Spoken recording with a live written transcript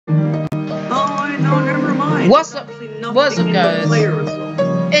What's up? What's up, guys?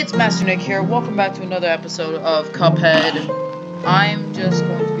 It's Master Nick here. Welcome back to another episode of Cuphead. I'm just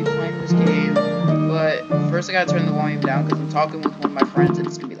going to be playing this game, but first I gotta turn the volume down because I'm talking with one of my friends and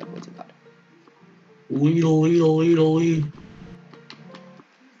it's gonna be like way too loud.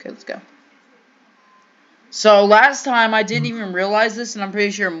 Okay, let's go. So last time I didn't even realize this, and I'm pretty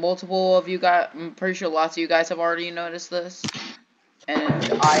sure lots of you guys have already noticed this,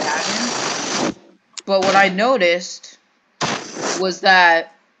 and I haven't. But what I noticed was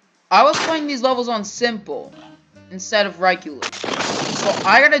that I was playing these levels on simple instead of regular. So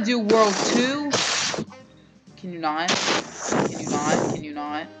I gotta do world 2. Can you not? Can you not? Can you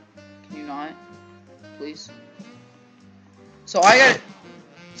not? Can you not? Please. So I gotta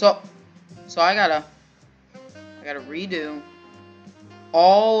redo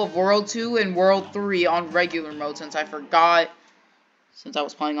all of world 2 and world 3 on regular mode since I forgot since I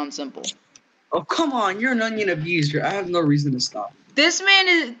was playing on simple. Oh, come on, you're an onion abuser. I have no reason to stop. This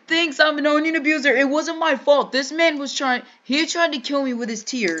man thinks I'm an onion abuser. It wasn't my fault. This man was he tried to kill me with his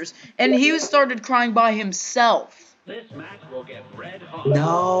tears, and he started crying by himself. This match will get red hot.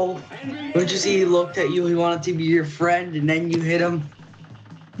 No. Don't you see he looked at you, he wanted to be your friend, and then you hit him?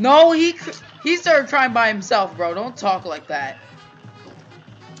 No, he started crying by himself, bro. Don't talk like that.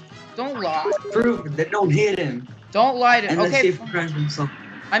 Don't lie. Prove it, then don't hit him. Don't lie to him. And Okay. let's see if he cries himself.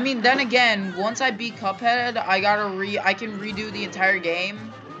 I mean, then again, once I beat Cuphead, I can redo the entire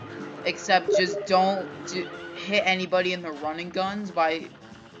game, except just don't hit anybody in the running guns by.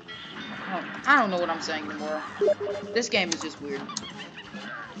 I don't know what I'm saying anymore. This game is just weird.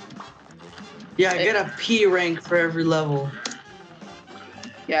 Yeah, get a P rank for every level.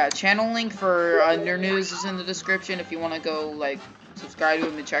 Yeah, channel link for their news is in the description if you want to go like subscribe to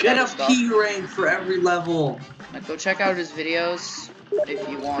him and check out his stuff. Get a P rank for every level. Like, go check out his videos if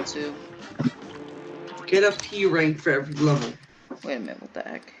you want to. Get a P rank for every level. Wait a minute, what the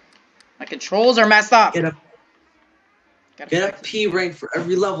heck? My controls are messed up. Get a P rank for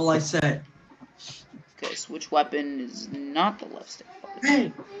every level, I said. Okay, switch weapon is not the left stick button.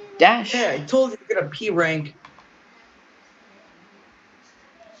 Hey! Dash. Hey, I told you to get a P rank.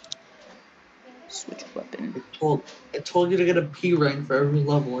 Switch weapon. I told you to get a P rank for every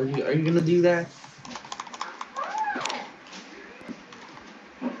level. Are you gonna do that?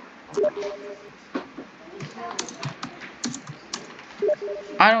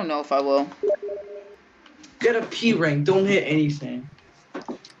 I don't know if I will. Get a P rank, don't hit anything.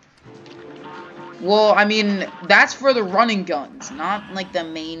 Well, I mean, that's for the running guns, not like the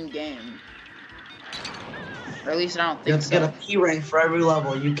main game. Or at least I don't think so. Get a P rank for every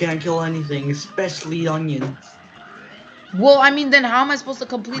level. You can't kill anything, especially onions. Well, I mean, then how am I supposed to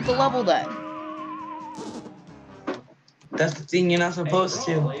complete the level then? That's the thing, you're not supposed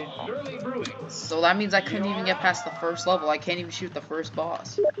to. So that means I couldn't even get past the first level. I can't even shoot the first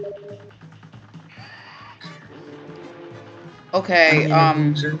boss. Okay,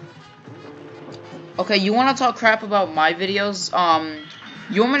 okay, you want to talk crap about my videos?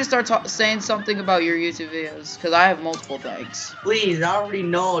 You want me to start saying something about your YouTube videos? Because I have multiple things. Please, I already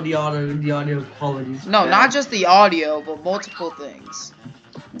know the audio quality. No, not just the audio, but multiple things.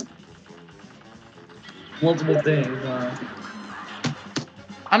 Multiple things,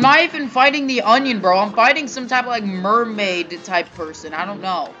 I'm not even fighting the onion, bro. I'm fighting some type of, like, mermaid type person. I don't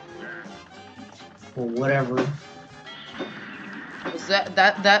know. Well, whatever.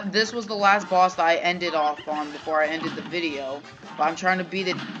 This was the last boss that I ended off on before I ended the video. But I'm trying to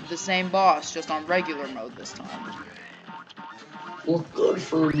beat the same boss, just on regular mode this time. Well, good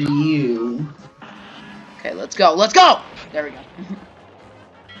for you. Okay, let's go. Let's go! There we go.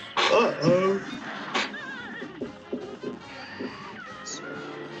 Uh-oh.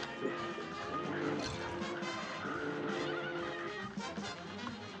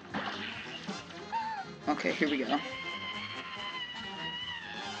 Okay, here we go.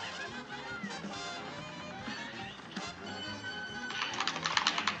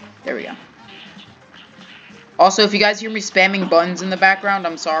 There we go. Also, if you guys hear me spamming buttons in the background,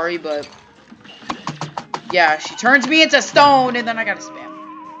 I'm sorry, but yeah, she turns me into stone, and then I gotta spam.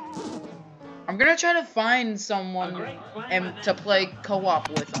 I'm gonna try to find someone to play co-op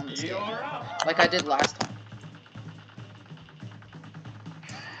with on this game, like I did last time.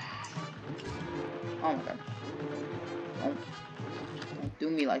 Oh my god. Don't do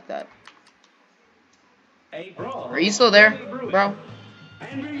me like that. Are you still there, bro? I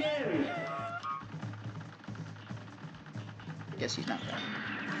guess he's not there.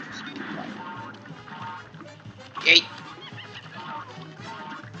 Yeet.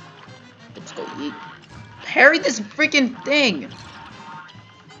 Let's go yeet. Parry this freaking thing!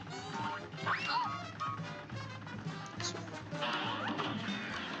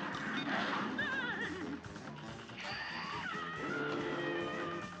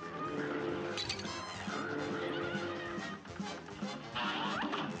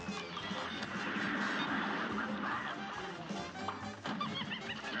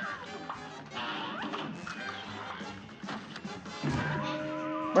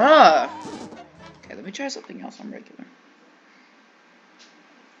 Bruh. Okay, let me try something else on regular.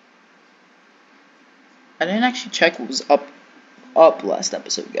 I didn't actually check what was up last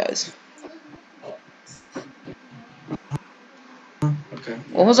episode, guys. Okay.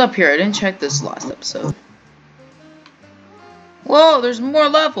 What was up here? I didn't check this last episode. Whoa, there's more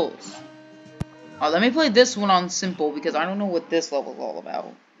levels. Oh, let me play this one on simple because I don't know what this level is all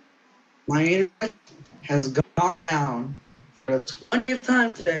about. My internet has gone down for the 20th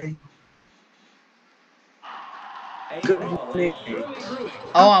time today. Good morning.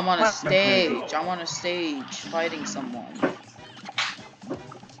 Oh, I'm on a stage. I'm on a stage fighting someone.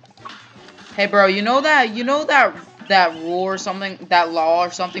 Hey, bro, you know that rule or something, that law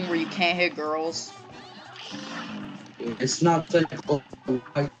or something where you can't hit girls? It's not the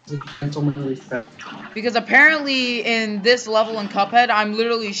gentlemanly fact. Because apparently in this level in Cuphead, I'm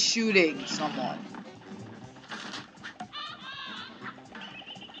literally shooting someone.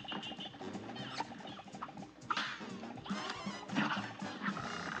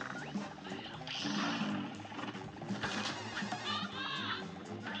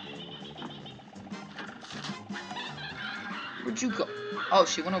 Where'd you go? Oh,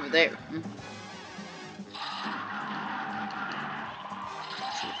 she went over there.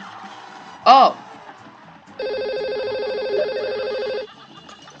 Oh!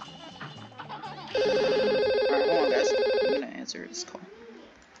 Alright, hold on, guys. I'm gonna answer this call.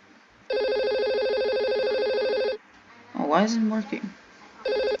 Oh, why isn't it working?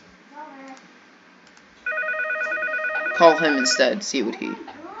 Call him instead, see what he...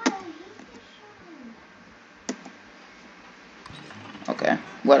 Okay,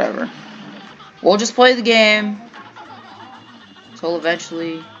 whatever. We'll just play the game. Until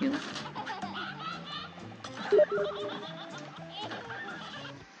eventually, you know...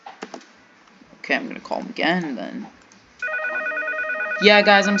 Okay, I'm gonna call him again, and then... Yeah,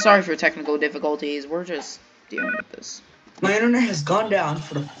 guys, I'm sorry for technical difficulties. We're just dealing with this. My internet has gone down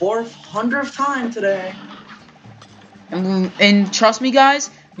for the 400th time today. And trust me,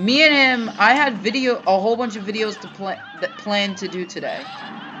 guys, me and him, I had a whole bunch of videos to plan to do today.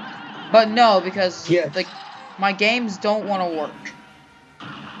 But no, because Yes. like my games don't want to work.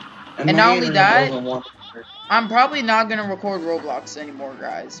 And not only that, want I'm probably not gonna record Roblox anymore,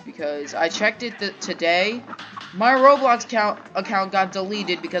 guys, because I checked it today. My Roblox account got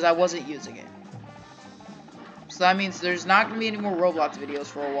deleted because I wasn't using it. So that means there's not gonna be any more Roblox videos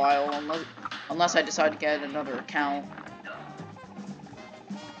for a while, unless I decide to get another account.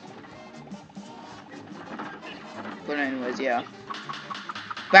 But anyways, yeah.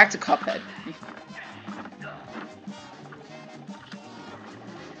 Back to Cuphead.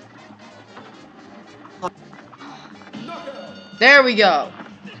 There we go.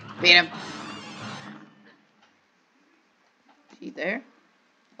 Beat him. Is he there?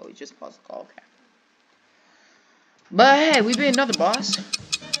 Oh, he just paused the call. Okay. But hey, we beat another boss.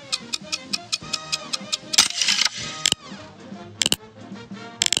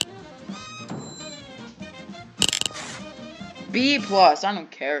 B+, I don't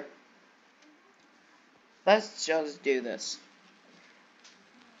care. Let's just do this.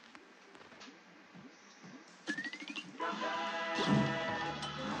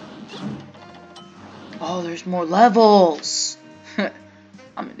 Oh, there's more levels. I'm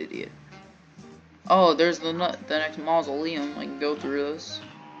an idiot. Oh, there's the next mausoleum. I can go through this.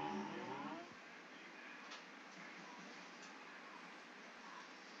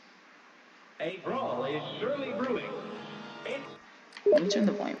 A brawl is surely brewing. Let me turn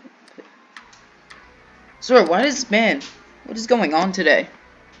the volume up. Sir, what is going on today?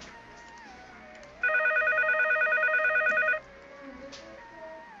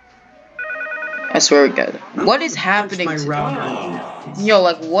 I swear to God. What is happening today? Yo,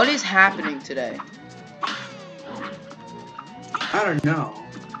 like, what is happening today? I don't know.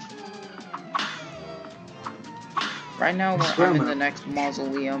 Right now, I'm in the next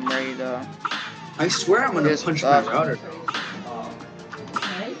mausoleum, ready to... I swear I'm gonna punch my router.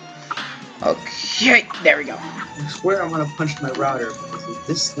 Okay, there we go. I swear I'm gonna punch my router because of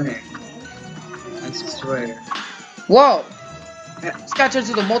this thing. I swear. Whoa! This guy turns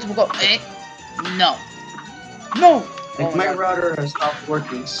into multiple go. No. No! Like, my router has stopped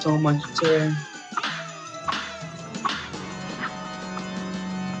working so much today.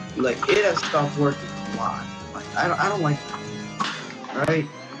 Like, it has stopped working a lot. Like, I don't like it. Right?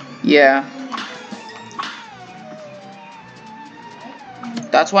 Yeah.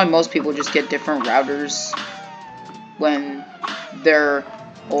 That's why most people just get different routers when their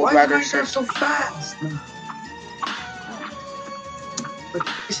old routers are so fast? But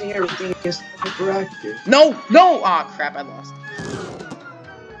facing everything is hyperactive. No! No! Ah, crap, I lost.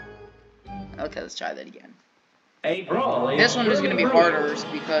 Okay, let's try that again. A brawl is This one is gonna be harder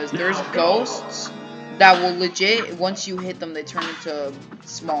because there's ghosts that will legit, once you hit them, they turn into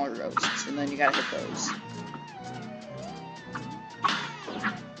smaller ghosts, and then you gotta hit those.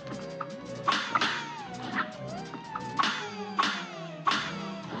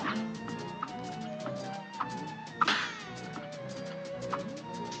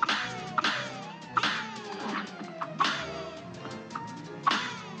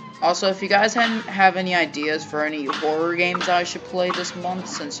 Also, if you guys have any ideas for any horror games I should play this month,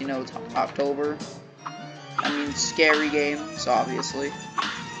 since, you know, it's October. I mean, scary games, obviously.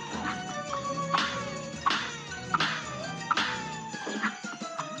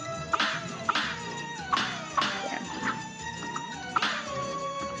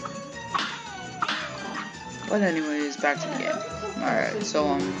 But anyways, back to the game. Alright,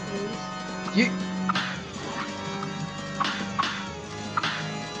 so, you...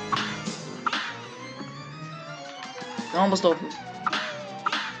 Almost over.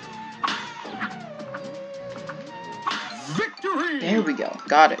 victory. There we go.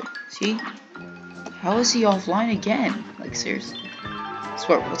 Got it. See? How is he offline again? Like, seriously. I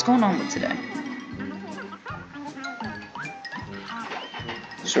swear, what's going on with today?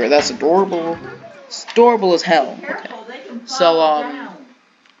 Sure, that's adorable. It's adorable as hell. Okay. So,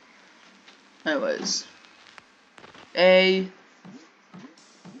 anyways. Beat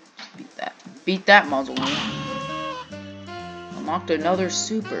that. Beat that mausoleum. Unlocked another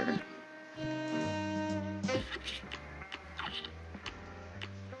super.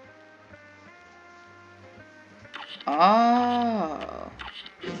 Ah.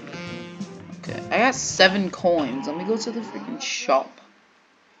 Okay, I got 7 coins. Let me go to the freaking shop.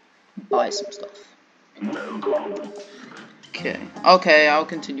 Buy some stuff. Okay. Okay, I'll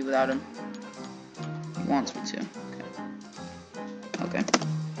continue without him. He wants me to. Okay. Okay.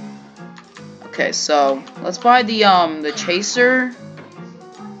 Okay, so let's buy the chaser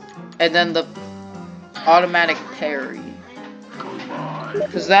and then the automatic parry.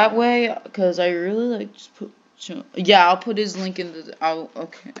 Cause that way, cause I really like just put. Yeah, I'll put his link in the.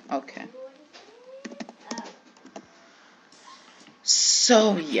 Okay.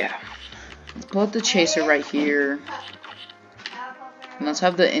 So yeah, let's put the chaser right here. And let's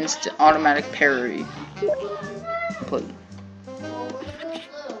have the instant automatic parry. Put.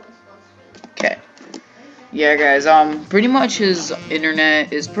 Okay. Yeah, guys. Pretty much his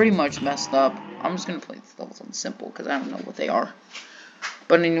internet is pretty much messed up. I'm just gonna play these levels on simple because I don't know what they are.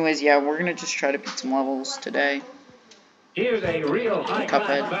 But anyways, yeah, we're gonna just try to beat some levels today. Here's a real high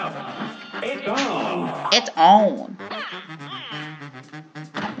Cuphead. bout. It's on. It's on.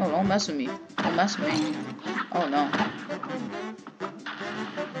 Oh, don't mess with me. Don't mess with me. Oh no.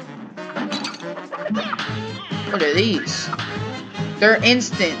 What are these? They're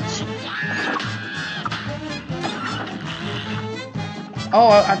instant. Oh,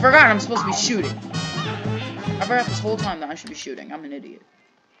 I forgot I'm supposed to be shooting. I forgot this whole time that I should be shooting. I'm an idiot.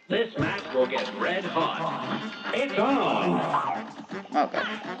 This match will get red hot. It's on. Okay.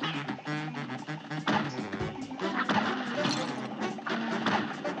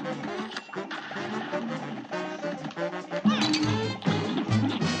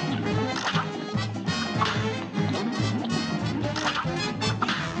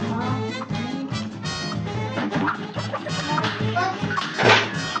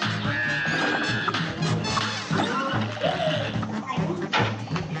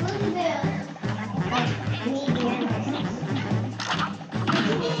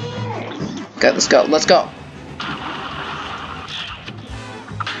 Okay, let's go. Let's go.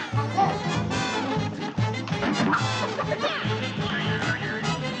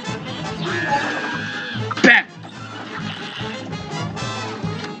 Bam!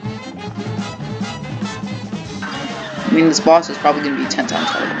 I mean, this boss is probably going to be 10 times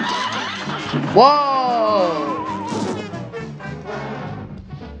harder. Whoa!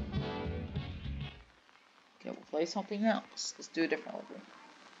 Okay, we'll play something else. Let's do a different level.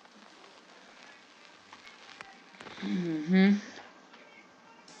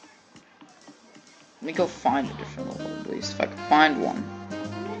 Let me go find a different level, at least, if I can find one.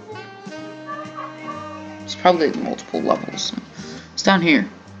 There's probably multiple levels. It's down here.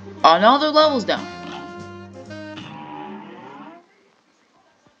 Oh, no, there are levels down.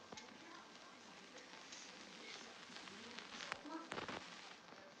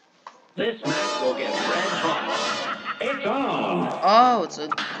 This match will get red hot. It's on. Oh, it's a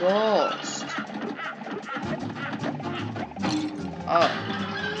ghost. Oh.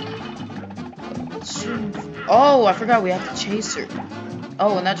 Oh, I forgot we have to chase her.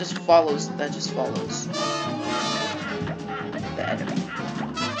 Oh, and that just follows the enemy.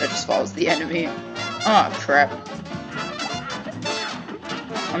 That just follows the enemy. Ah, crap.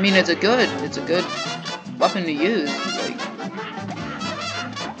 I mean, it's a good weapon to use. Like,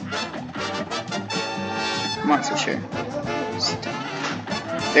 I'm not so sure.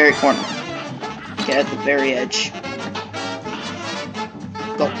 Very corner. Get at the very edge.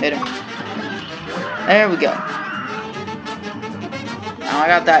 Go, hit him. There we go. Now I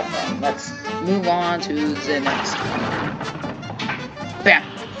got that done. Let's move on to the next one. Bam!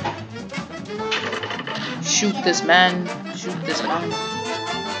 Shoot this man. Shoot this man.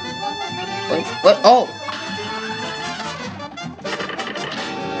 Wait, what? Oh!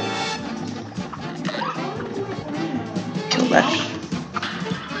 Kill that.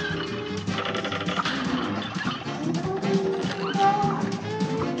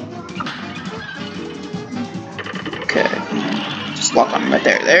 Okay. Just lock on him right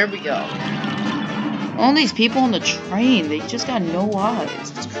there. There we go. All these people on the train, they just got no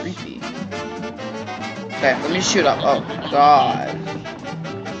eyes. It's creepy. Okay, let me shoot up. Oh, God.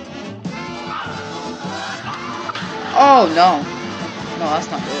 Oh, no. No, that's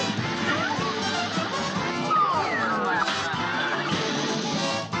not good.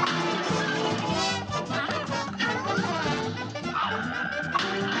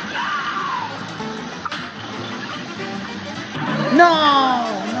 No!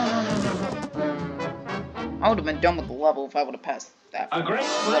 I would have been done with the level if I would have passed that. A great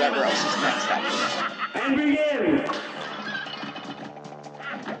Whatever else is next after that. And begin.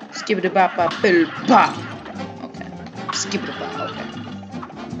 Skip it bop bop bill pop. Okay. Skip it bop. Okay.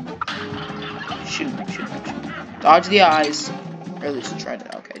 Shoot. Dodge the eyes. Or at least try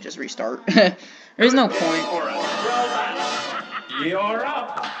to. Okay, just restart. There's no point. You're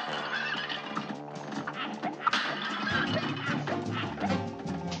up.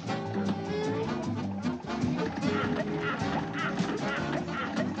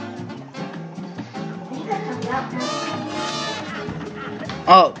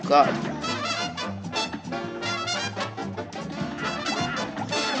 Oh, God.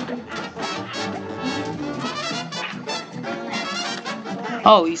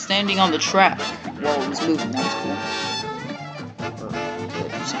 Oh, he's standing on the track while he's moving. That's cool.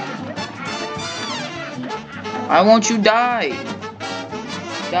 Why won't you die?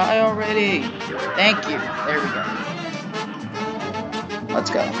 Die already. Thank you. There we go. Let's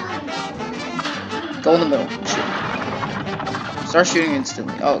go. Go in the middle. Shoot. Start shooting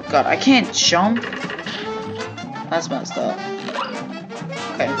instantly. Oh, God. I can't jump. That's messed up.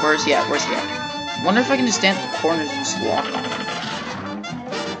 Okay, where's he at? Where's he at? I wonder if I can just stand at the corners and just lock on him.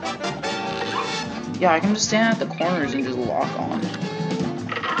 Yeah, I can just stand at the corners and just lock on.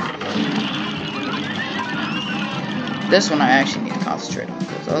 This one I actually need to concentrate on,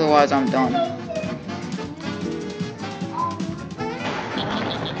 because otherwise I'm done.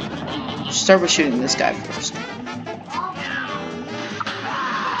 Start with shooting this guy first.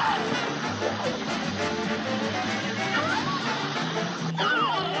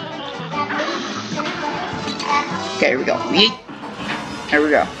 Okay, here we go. Yeet. Here we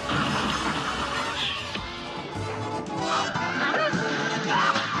go.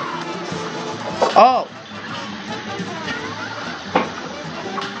 Oh!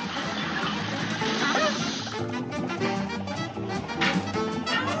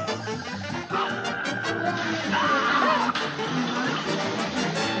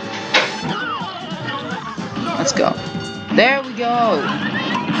 Let's go. There we go!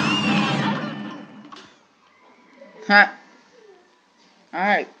 Ha!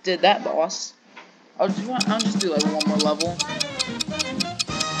 Alright, did that, boss. I'll just do like one more level.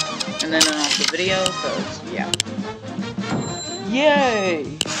 And then off the video, cause yeah.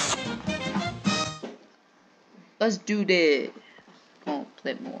 Yay! Let's do this. Oh,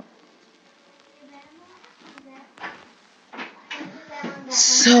 play more.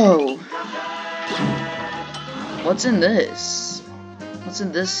 So, what's in this? What's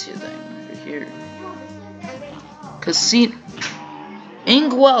in this thing over here? Casino.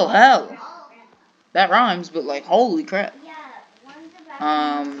 Inkwell hell. That rhymes, but like, holy crap.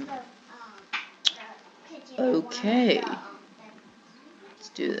 Okay. Let's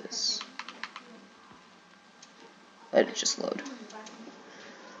do this. Let it just load.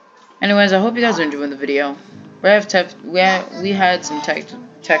 Anyways, I hope you guys are enjoying the video. We had some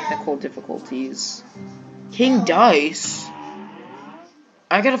technical difficulties. King Dice?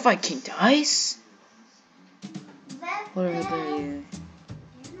 I gotta fight King Dice? What are they?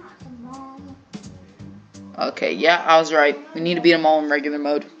 Okay, yeah, I was right. We need to beat them all in regular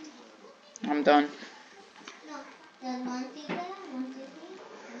mode. I'm done.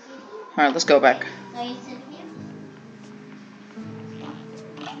 Alright, let's go back.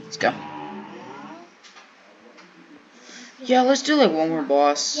 Let's go. Yeah, let's do like one more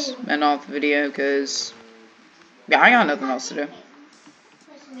boss and off the video, because yeah, I got nothing else to do.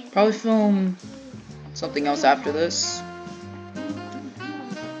 Probably film something else after this.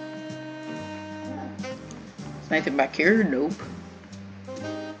 Is anything back here? Nope.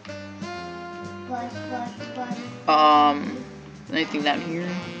 Anything down here?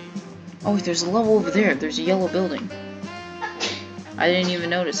 Oh wait, there's a level over there. There's a yellow building. I didn't even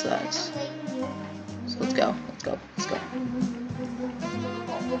notice that. So let's go. Let's go. Let's go.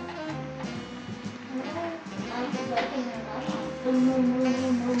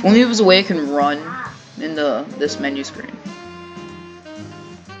 If only there was a way I can run in this menu screen.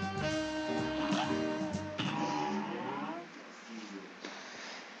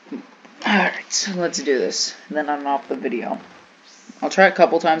 Alright, so let's do this. Then I'm off the video. I'll try it a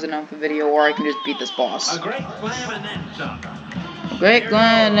couple times and off the video, or I can just beat this boss. A great slam and then some. A great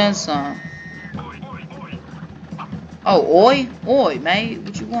slam and then some. Oh, oi? Oi, mate,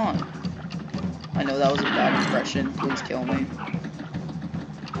 what you want? I know that was a bad impression. Please kill me.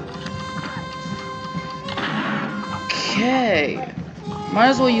 Okay. Might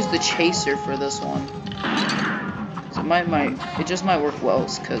as well use the chaser for this one. So it just might work well,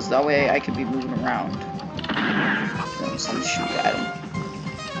 because that way I could be moving around. Then still shoot at him.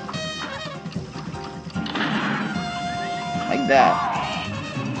 Like that.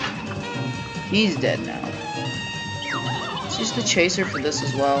 He's dead now. Let's use the chaser for this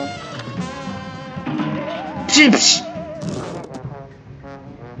as well.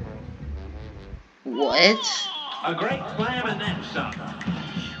 What? A great slam and then some.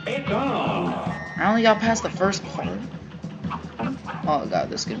 It's on. I only got past the first part. Oh god,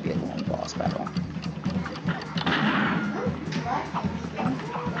 this is gonna be a long boss battle.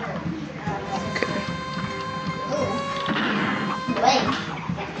 Okay.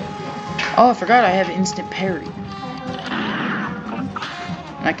 Oh, I forgot I have instant parry.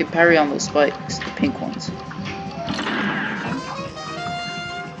 And I can parry on those spikes, the pink ones.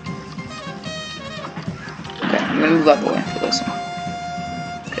 Okay, I'm gonna move out the way for this one.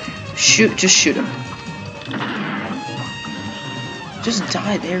 Okay, just shoot him. Just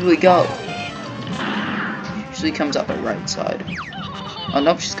die, there we go. Usually comes out the right side. Oh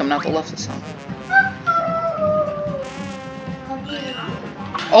nope, she's coming out the left this time.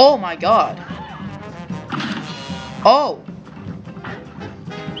 Oh my god. Oh!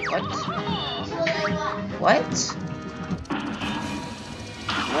 What? What?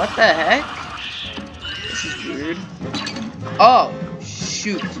 What the heck? This is weird. Oh,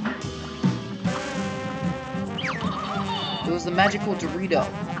 shoot. It was the magical Dorito.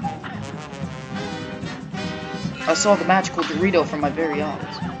 I saw the magical Dorito from my very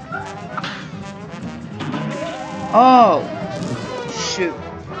eyes. Oh, shoot.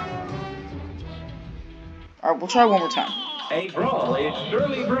 Alright, we'll try one more time. A brawl is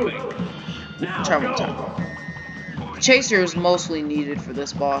surely brewing. Now Try one more time. Chaser is mostly needed for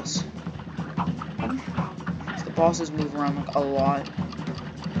this boss. The bosses move around like a lot.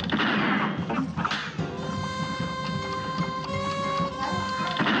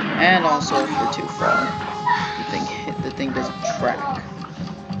 And also if you're too far, the thing doesn't track.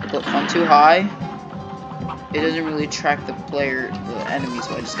 But if I'm too high, it doesn't really track the enemy,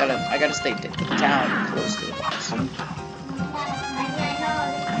 so I gotta stay down close to the boss.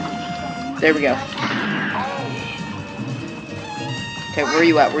 There we go. Okay, where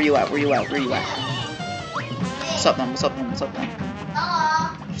you at? Where you at? Where you at? Where you at? What's up, man? What's up, man? What's up, man?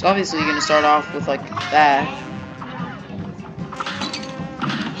 So obviously you're gonna start off with like that.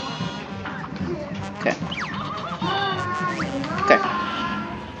 Okay. Okay.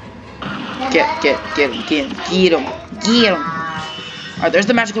 Get him. Alright, there's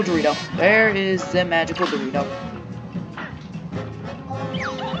the magical Dorito. There is the magical Dorito.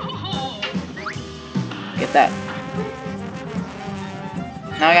 Get that.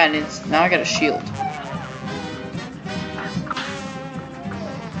 Now I got a shield.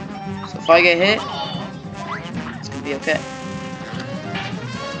 So if I get hit, it's gonna be okay.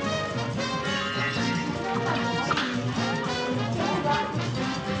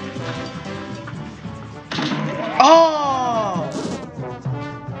 Oh!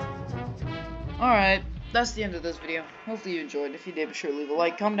 Alright, that's the end of this video. Hopefully you enjoyed. If you did, be sure to leave a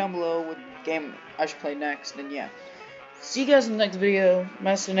like, comment down below what game I should play next, and yeah. See you guys in the next video.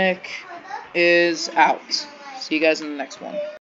 Master Nick is out. See you guys in the next one.